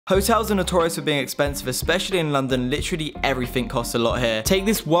Hotels are notorious for being expensive, especially in London. Literally everything costs a lot here. Take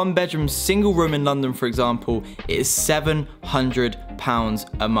this one bedroom single room in London, for example. It is £700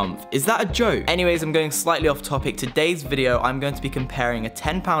 a month. Is that a joke? Anyways, I'm going slightly off topic. Today's video, I'm going to be comparing a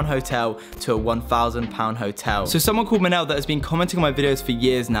 £10 hotel to a £1,000 hotel. So someone called Manel that has been commenting on my videos for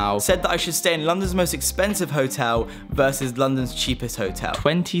years now said that I should stay in London's most expensive hotel versus London's cheapest hotel.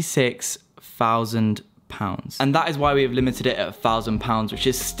 £26,000. And that is why we have limited it at £1,000, which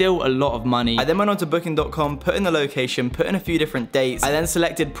is still a lot of money. I then went on to booking.com, put in the location, put in a few different dates. I then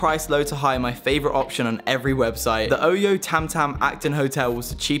selected price low to high, my favorite option on every website. The Oyo Tam Tam Acton Hotel was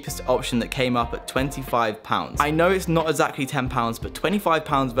the cheapest option that came up at £25. I know it's not exactly £10, but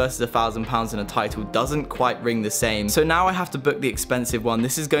 £25 versus £1,000 in a title doesn't quite ring the same. So now I have to book the expensive one.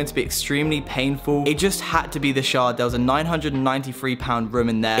 This is going to be extremely painful. It just had to be the Shard. There was a £993 room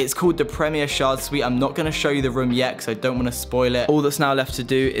in there. It's called the Premier Shard Suite. I'm not going to show you the room yet because I don't want to spoil it. All that's now left to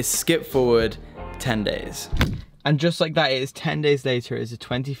do is skip forward 10 days. And just like that, it is 10 days later. It is the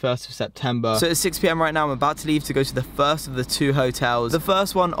 21st of September. So it's 6 PM right now. I'm about to leave to go to the first of the two hotels. The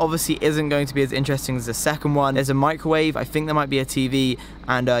first one obviously isn't going to be as interesting as the second one. There's a microwave. I think there might be a TV.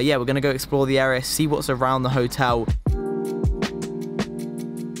 And yeah, we're going to go explore the area, see what's around the hotel.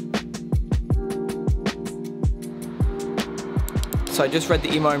 So I just read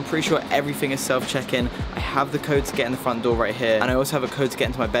the email, I'm pretty sure everything is self-check-in. I have the code to get in the front door right here. And I also have a code to get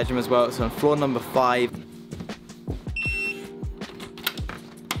into my bedroom as well. So on floor number 5.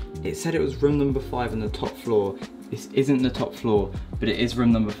 It said it was room number 5 on the top floor. This isn't the top floor, but it is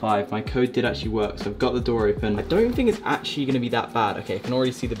room number 5. My code did actually work, so I've got the door open. I don't think it's actually gonna be that bad. Okay, I can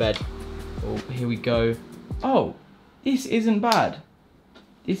already see the bed. Oh, here we go. Oh, this isn't bad.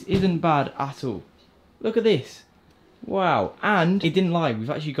 This isn't bad at all. Look at this. Wow, and it didn't lie, we've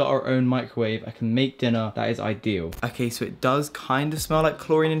actually got our own microwave. I can make dinner, that is ideal. Okay, so it does kind of smell like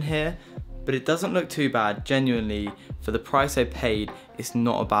chlorine in here, but it doesn't look too bad. Genuinely, for the price I paid, it's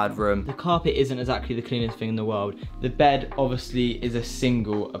not a bad room. The carpet isn't exactly the cleanest thing in the world. The bed obviously is a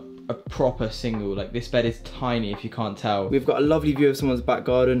single, a proper single. Like, this bed is tiny if you can't tell. We've got a lovely view of someone's back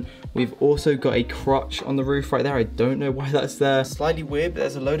garden. We've also got a crutch on the roof right there. I don't know why that's there. Slightly weird, but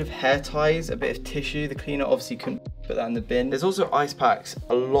there's a load of hair ties, a bit of tissue. The cleaner obviously couldn't put that in the bin. There's also ice packs,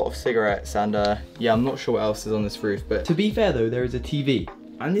 a lot of cigarettes, and yeah, I'm not sure what else is on this roof. But to be fair though, there is a TV.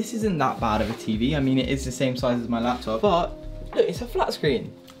 And this isn't that bad of a TV. I mean, it is the same size as my laptop, but look, it's a flat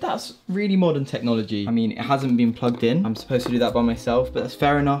screen. That's really modern technology. I mean, it hasn't been plugged in. I'm supposed to do that by myself, but that's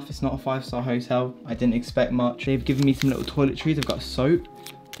fair enough. It's not a 5-star hotel. I didn't expect much. They've given me some little toiletries. I've got soap,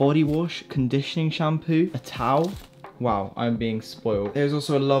 body wash, conditioning shampoo, a towel. Wow, I'm being spoiled. There's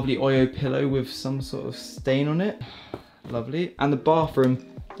also a lovely Oyo pillow with some sort of stain on it. Lovely. And the bathroom,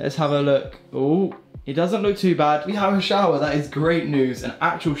 let's have a look. Oh, it doesn't look too bad. We have a shower, that is great news. An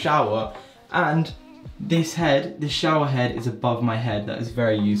actual shower. And this shower head is above my head. That is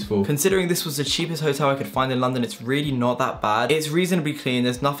very useful. Considering this was the cheapest hotel I could find in London, it's really not that bad. It's reasonably clean.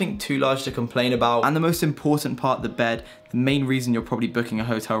 There's nothing too large to complain about. And the most important part, the bed, the main reason you're probably booking a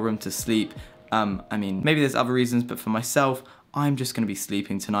hotel room to sleep. I mean, maybe there's other reasons, but for myself, I'm just gonna be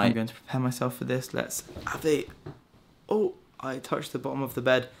sleeping tonight. I'm going to prepare myself for this. Let's have it. Oh, I touched the bottom of the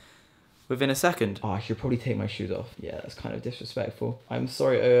bed within a second. Oh, I should probably take my shoes off. Yeah, that's kind of disrespectful. I'm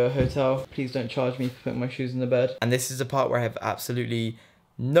sorry, hotel. Please don't charge me for putting my shoes in the bed. And this is the part where I have absolutely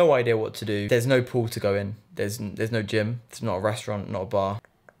no idea what to do. There's no pool to go in. There's no gym. It's not a restaurant, not a bar.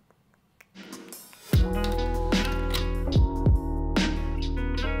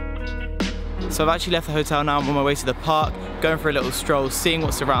 So I've actually left the hotel now. I'm on my way to the park, going for a little stroll, seeing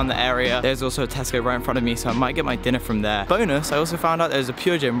what's around the area. There's also a Tesco right in front of me, so I might get my dinner from there. Bonus, I also found out there's a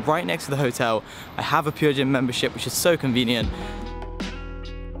Pure Gym right next to the hotel. I have a Pure Gym membership, which is so convenient.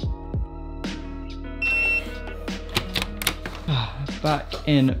 Back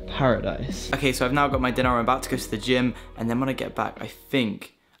in paradise. Okay, so I've now got my dinner. I'm about to go to the gym, and then when I get back, I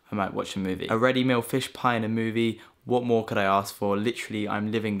think I might watch a movie. A ready meal fish pie and a movie. What more could I ask for? Literally,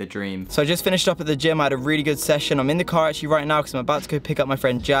 I'm living the dream. So I just finished up at the gym. I had a really good session. I'm in the car actually right now because I'm about to go pick up my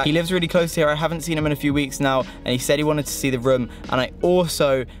friend Jack. He lives really close here. I haven't seen him in a few weeks now, and he said he wanted to see the room. And I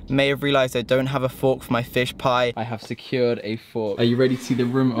also may have realized I don't have a fork for my fish pie. I have secured a fork. Are you ready to see the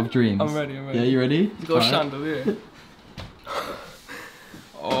room of dreams? I'm ready, Yeah, you ready? You got a chandelier.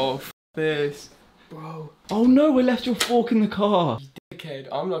 Oh, f this. Bro. Oh no, we left your fork in the car. You dickhead,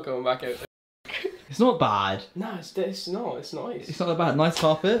 I'm not going back out there. It's not bad. No, it's not. It's nice. It's not that bad. Nice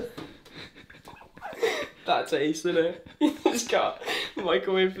carpet. That taste, innit? You just got a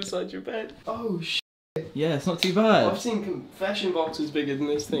microwave beside your bed. Oh, shit. Yeah, it's not too bad. I've seen confession boxes bigger than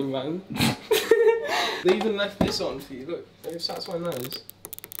this thing, man. They even left this on for you. Look, they've satisfied my nose.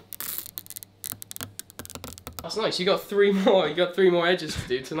 That's nice. You got 3 more. You got 3 more edges to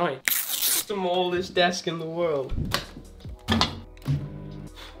do tonight. Smallest desk in the world. That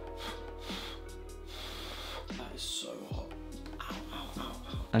is so hot. Ow, ow, ow,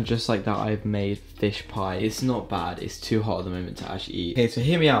 ow. And just like that, I've made fish pie. It's not bad. It's too hot at the moment to actually eat. Okay, so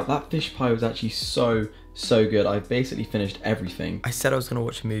hear me out. That fish pie was actually so good. I've basically finished everything. I said I was gonna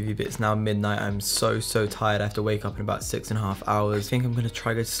watch a movie, but it's now midnight. I'm so tired. I have to wake up in about 6.5 hours. I think I'm gonna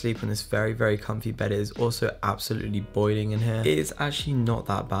try to go to sleep on this very comfy bed. It is also absolutely boiling in here. It is actually not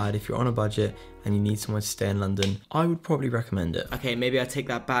that bad. If you're on a budget and you need somewhere to stay in London, I would probably recommend it. Okay, maybe I take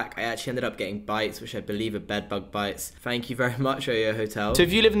that back. I actually ended up getting bites, which I believe are bed bug bites. Thank you very much, Oyo Hotel. So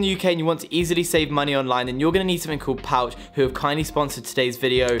if you live in the UK and you want to easily save money online, then you're gonna need something called Pouch, who have kindly sponsored today's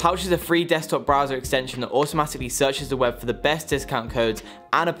video. Pouch is a free desktop browser extension that automatically searches the web for the best discount codes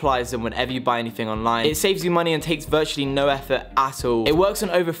and applies them whenever you buy anything online. It saves you money and takes virtually no effort at all. It works on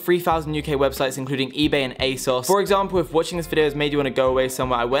over 3,000 UK websites, including eBay and ASOS. For example, if watching this video has made you want to go away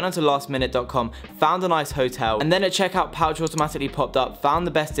somewhere, I went onto lastminute.com, found a nice hotel, and then at checkout, Pouch automatically popped up, found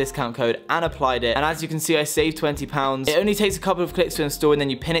the best discount code, and applied it. And as you can see, I saved £20. It only takes a couple of clicks to install, and then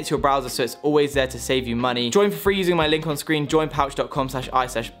you pin it to your browser, so it's always there to save you money. Join for free using my link on screen,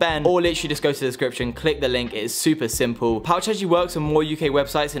 joinpouch.com/i/Ben, or literally just go to the description, click the link. It is super simple. Pouch actually works on more UK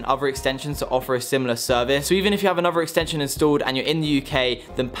websites and other extensions to offer a similar service. So even if you have another extension installed and you're in the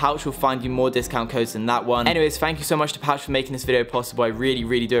UK, then Pouch will find you more discount codes than that one. Anyways, thank you so much to Pouch for making this video possible. I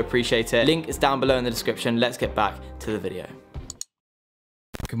really do appreciate it. Link is down below in the description. Let's get back to the video.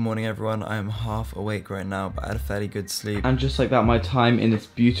 Good morning, everyone. I am half awake right now, but I had a fairly good sleep. And just like that, my time in this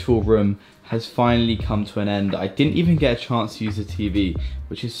beautiful room has finally come to an end. I didn't even get a chance to use the TV,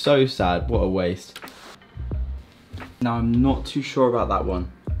 which is so sad. What a waste. Now, I'm not too sure about that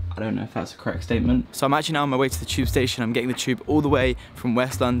one. I don't know if that's a correct statement. So I'm actually now on my way to the tube station. I'm getting the tube all the way from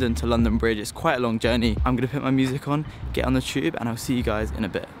West London to London Bridge. It's quite a long journey. I'm gonna put my music on, get on the tube, and I'll see you guys in a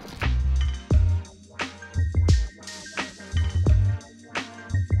bit.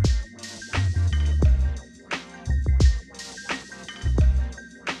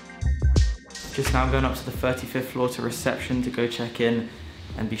 Just now I'm going up to the 35th floor to reception to go check in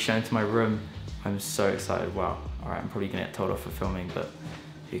and be shown to my room. I'm so excited, wow. All right, I'm probably gonna get told off for filming, but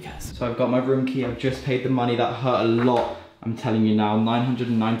who cares? So I've got my room key, I've just paid the money. That hurt a lot, I'm telling you now.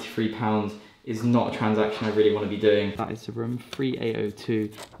 £993 is not a transaction I really wanna be doing. That is the room 3802.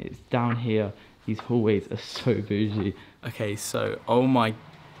 It's down here. These hallways are so bougie. Okay, so, oh my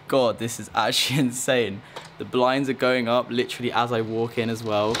God, this is actually insane. The blinds are going up literally as I walk in as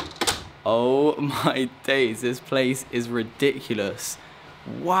well. Oh my days, this place is ridiculous.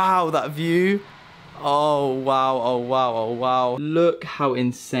 Wow, that view. Oh wow, oh wow, oh wow. Look how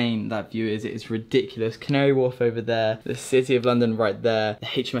insane that view is. It is ridiculous. Canary Wharf over there, the City of London right there, the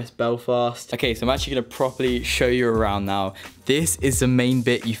HMS Belfast. Okay, so I'm actually gonna properly show you around now. This is the main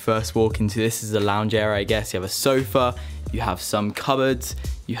bit you first walk into. This is the lounge area, I guess. You have a sofa, you have some cupboards,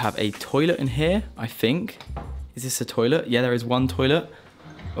 you have a toilet in here, I think. Is this a toilet? Yeah, there is one toilet.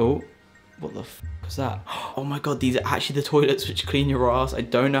 Oh, what the f was that? Oh my God, these are actually the toilets which clean your ass. I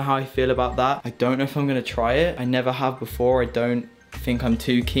don't know how I feel about that. I don't know if I'm gonna try it. I never have before. I don't think I'm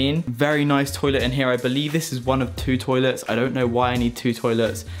too keen. Very nice toilet in here. I believe this is one of 2 toilets. I don't know why I need 2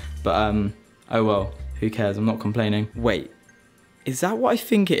 toilets, but oh well, who cares? I'm not complaining. Wait, is that what I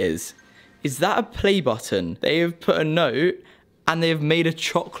think it is? Is that a play button? They have put a note and they have made a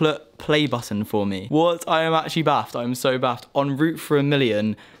chocolate play button for me. What? I am actually baffed. I'm so baffed. En route for a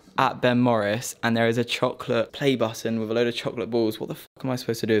million at Ben Morris, and there is a chocolate play button with a load of chocolate balls. What the fuck am I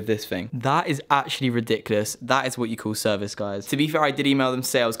supposed to do with this thing? That is actually ridiculous. That is what you call service, guys. To be fair, I did email them to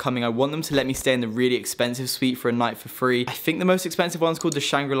say I was coming. I want them to let me stay in the really expensive suite for a night for free. I think the most expensive one's called the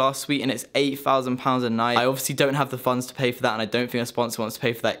Shangri-La suite, and it's £8,000 a night. I obviously don't have the funds to pay for that, and I don't think a sponsor wants to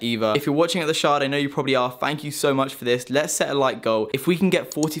pay for that either. If you're watching at the Shard, I know you probably are. Thank you so much for this. Let's set a like goal. If we can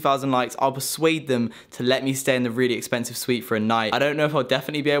get 40,000 likes, I'll persuade them to let me stay in the really expensive suite for a night. I don't know if I'll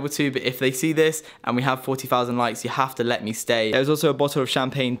definitely be able to, but if they see this and we have 40,000 likes, you have to let me stay. There's also a bottle of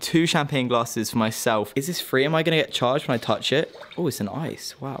champagne, 2 champagne glasses for myself. Is this free? Am I gonna get charged when I touch it? Oh, it's an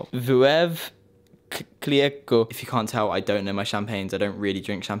ice, wow. Vuev Klieko. If you can't tell, I don't know my champagnes. I don't really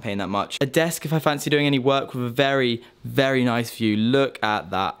drink champagne that much. A desk if I fancy doing any work with a very nice view. Look at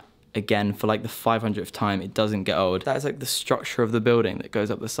that. Again, for like the 500th time, it doesn't get old. That is like the structure of the building that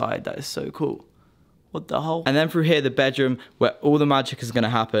goes up the side. That is so cool. What the hell? And then through here, the bedroom where all the magic is gonna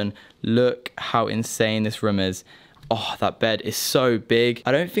happen. Look how insane this room is. Oh, that bed is so big.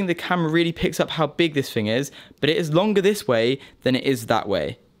 I don't think the camera really picks up how big this thing is, but it is longer this way than it is that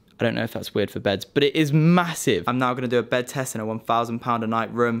way. I don't know if that's weird for beds, but it is massive. I'm now gonna do a bed test in a £1,000 a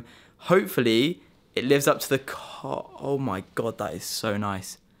night room. Hopefully, It lives up to the oh my God, that is so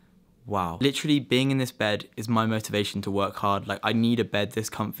nice. Wow. Literally being in this bed is my motivation to work hard. Like, I need a bed this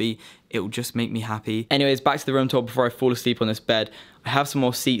comfy. It will just make me happy. Anyways, back to the room tour before I fall asleep on this bed. I have some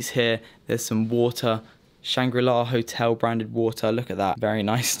more seats here. There's some water. Shangri-La Hotel branded water. Look at that. Very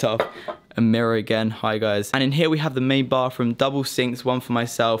nice stuff. A mirror again. Hi guys. And in here we have the main bathroom, double sinks, one for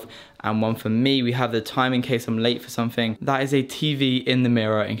myself and one for me. We have the time in case I'm late for something. That is a TV in the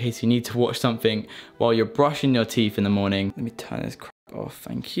mirror in case you need to watch something while you're brushing your teeth in the morning. Let me turn this crap off,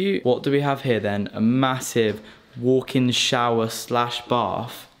 thank you. What do we have here then? A massive walk-in shower slash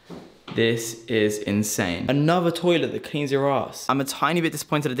bath. This is insane. Another toilet that cleans your ass. I'm a tiny bit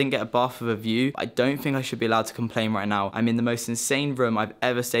disappointed I didn't get a bath with a view. I don't think I should be allowed to complain right now. I'm in the most insane room I've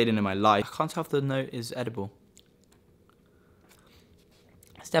ever stayed in my life. I can't tell if the note is edible.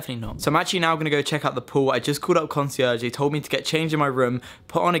 It's definitely not. So I'm actually now gonna go check out the pool. I just called up concierge. They told me to get changed in my room,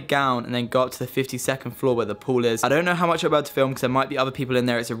 put on a gown, and then go up to the 52nd floor where the pool is. I don't know how much I'm about to film because there might be other people in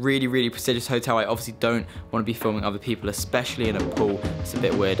there. It's a really, really prestigious hotel. I obviously don't want to be filming other people, especially in a pool. It's a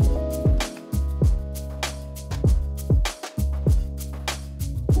bit weird.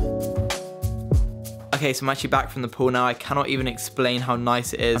 Okay, so I'm actually back from the pool now. I cannot even explain how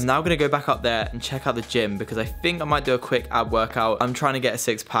nice it is. I'm now gonna go back up there and check out the gym because I think I might do a quick ab workout. I'm trying to get a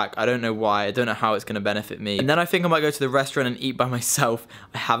six-pack. I don't know why. I don't know how it's gonna benefit me. And then I think I might go to the restaurant and eat by myself.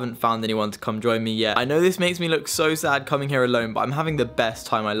 I haven't found anyone to come join me yet. I know this makes me look so sad coming here alone, but I'm having the best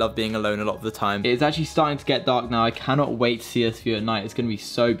time. I love being alone a lot of the time. It's actually starting to get dark now. I cannot wait to see this view at night. It's gonna be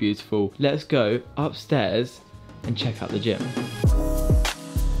so beautiful. Let's go upstairs and check out the gym.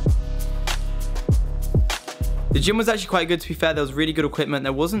 The gym was actually quite good, to be fair. There was really good equipment.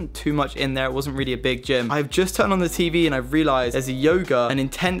 There wasn't too much in there. It wasn't really a big gym. I've just turned on the TV and I've realized there's a yoga, an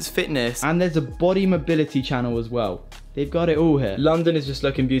intense fitness, and there's a body mobility channel as well. They've got it all here. London is just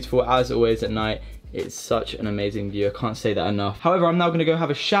looking beautiful as always at night. It's such an amazing view. I can't say that enough. However, I'm now gonna go have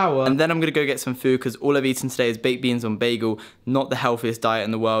a shower and then I'm gonna go get some food because all I've eaten today is baked beans on bagel, not the healthiest diet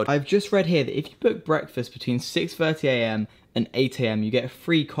in the world. I've just read here that if you book breakfast between 6:30 AM and 8 AM, you get a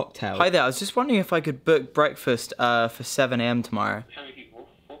free cocktail. Hi there, I was just wondering if I could book breakfast for 7 AM tomorrow. How many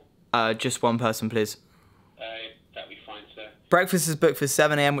people? Just one person, please. That'd be fine, sir. Breakfast is booked for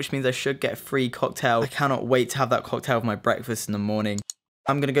 7 AM, which means I should get a free cocktail. I cannot wait to have that cocktail with my breakfast in the morning.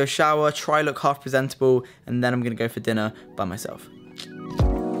 I'm gonna go shower, try look half presentable, and then I'm gonna go for dinner by myself.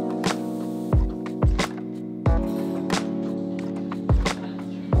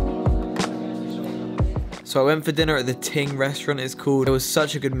 So I went for dinner at the Ting restaurant, it's called. It was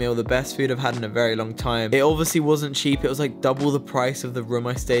such a good meal, the best food I've had in a very long time. It obviously wasn't cheap. It was like double the price of the room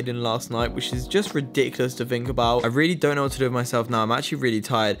I stayed in last night, which is just ridiculous to think about. I really don't know what to do with myself now. I'm actually really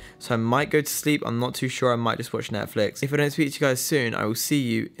tired, so I might go to sleep. I'm not too sure. I might just watch Netflix. If I don't speak to you guys soon, I will see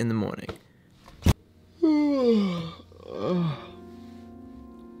you in the morning.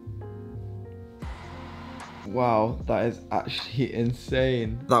 Wow, that is actually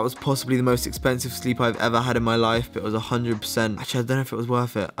insane. That was possibly the most expensive sleep I've ever had in my life, but it was 100%. Actually, I don't know if it was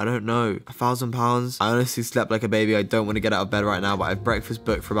worth it. I don't know. £1,000? I honestly slept like a baby. I don't want to get out of bed right now, but I have breakfast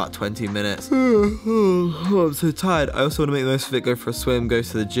booked for about 20 minutes. I'm so tired. I also want to make the most of it, go for a swim, go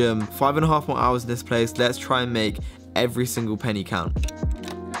to the gym. 5.5 more hours in this place. Let's try and make every single penny count.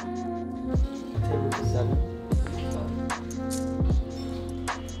 Table for 7.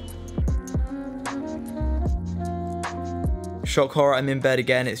 Shock horror, I'm in bed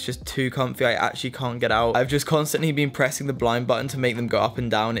again. It's just too comfy. I actually can't get out. I've just constantly been pressing the blind button to make them go up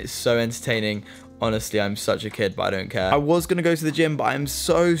and down. It's so entertaining. Honestly, I'm such a kid, but I don't care. I was gonna go to the gym, but I'm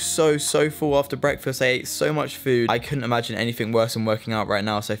so full after breakfast. I ate so much food. I couldn't imagine anything worse than working out right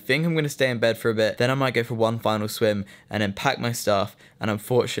now. So I think I'm gonna stay in bed for a bit. Then I might go for one final swim and then pack my stuff. And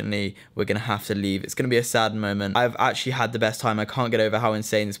unfortunately, we're gonna have to leave. It's gonna be a sad moment. I've actually had the best time. I can't get over how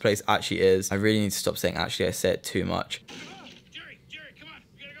insane this place actually is. I really need to stop saying actually. I say it too much.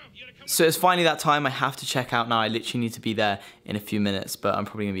 So it's finally that time. I have to check out now. I literally need to be there in a few minutes, but I'm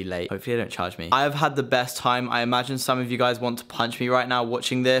probably gonna be late. Hopefully they don't charge me. I have had the best time. I imagine some of you guys want to punch me right now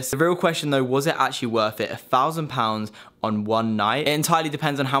watching this. The real question though, was it actually worth it? £1,000 on one night? It entirely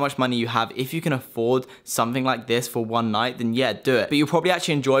depends on how much money you have. If you can afford something like this for one night, then yeah, do it. But you'll probably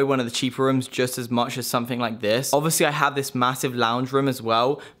actually enjoy one of the cheaper rooms just as much as something like this. Obviously I have this massive lounge room as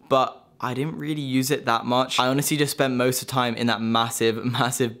well, but I didn't really use it that much. I honestly just spent most of the time in that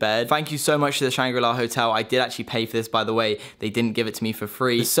massive bed. Thank you so much to the Shangri-La Hotel. I did actually pay for this, by the way. They didn't give it to me for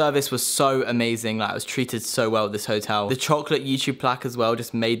free. The service was so amazing. Like, I was treated so well at this hotel. The chocolate YouTube plaque as well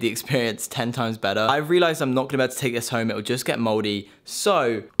just made the experience 10 times better. I realized I'm not gonna be able to take this home. It'll just get moldy.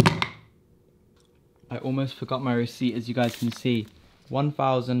 So, I almost forgot my receipt, as you guys can see.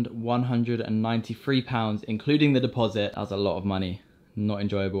 £1,193, including the deposit. That was a lot of money. Not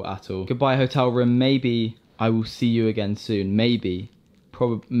enjoyable at all. Goodbye hotel room. Maybe I will see you again soon. Maybe.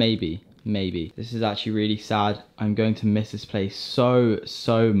 Maybe. This is actually really sad. I'm going to miss this place so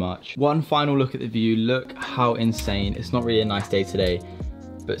much. One final look at the view. Look how insane. It's not really a nice day today,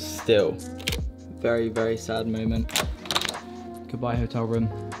 but still, very sad moment. Goodbye hotel room.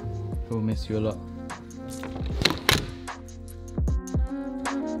 I will miss you a lot.